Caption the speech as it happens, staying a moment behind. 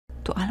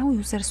To allow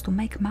users to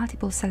make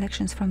multiple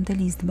selections from the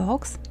list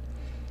box,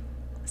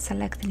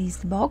 select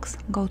List Box,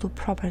 go to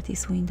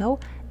Properties window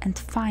and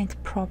find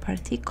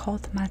property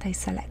called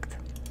Multiselect.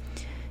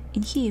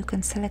 In here you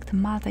can select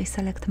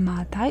Multiselect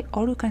Multi,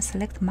 or you can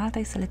select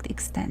Multiselect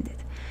Extended.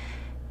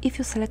 If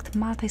you select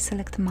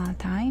Multiselect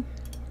Multi,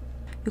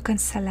 you can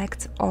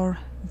select or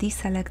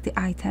deselect the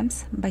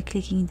items by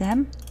clicking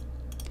them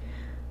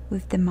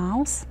with the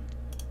mouse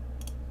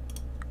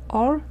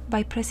or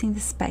by pressing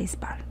the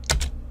spacebar.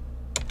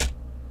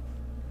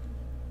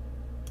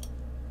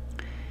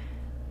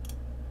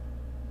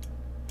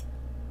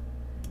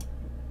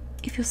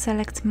 If you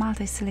select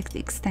Multiselect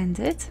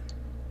Extended,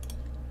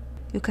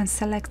 you can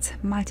select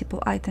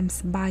multiple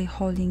items by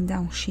holding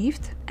down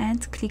Shift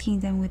and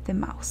clicking them with the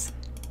mouse.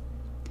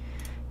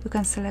 You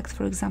can select,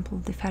 for example,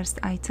 the first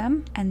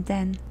item and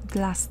then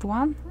the last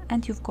one,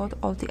 and you've got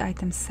all the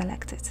items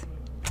selected.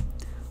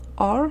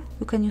 Or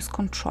you can use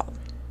Control.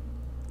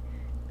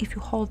 If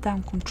you hold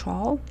down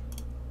Control,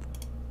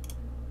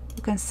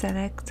 you can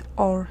select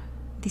or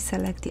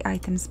deselect the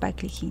items by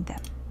clicking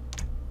them.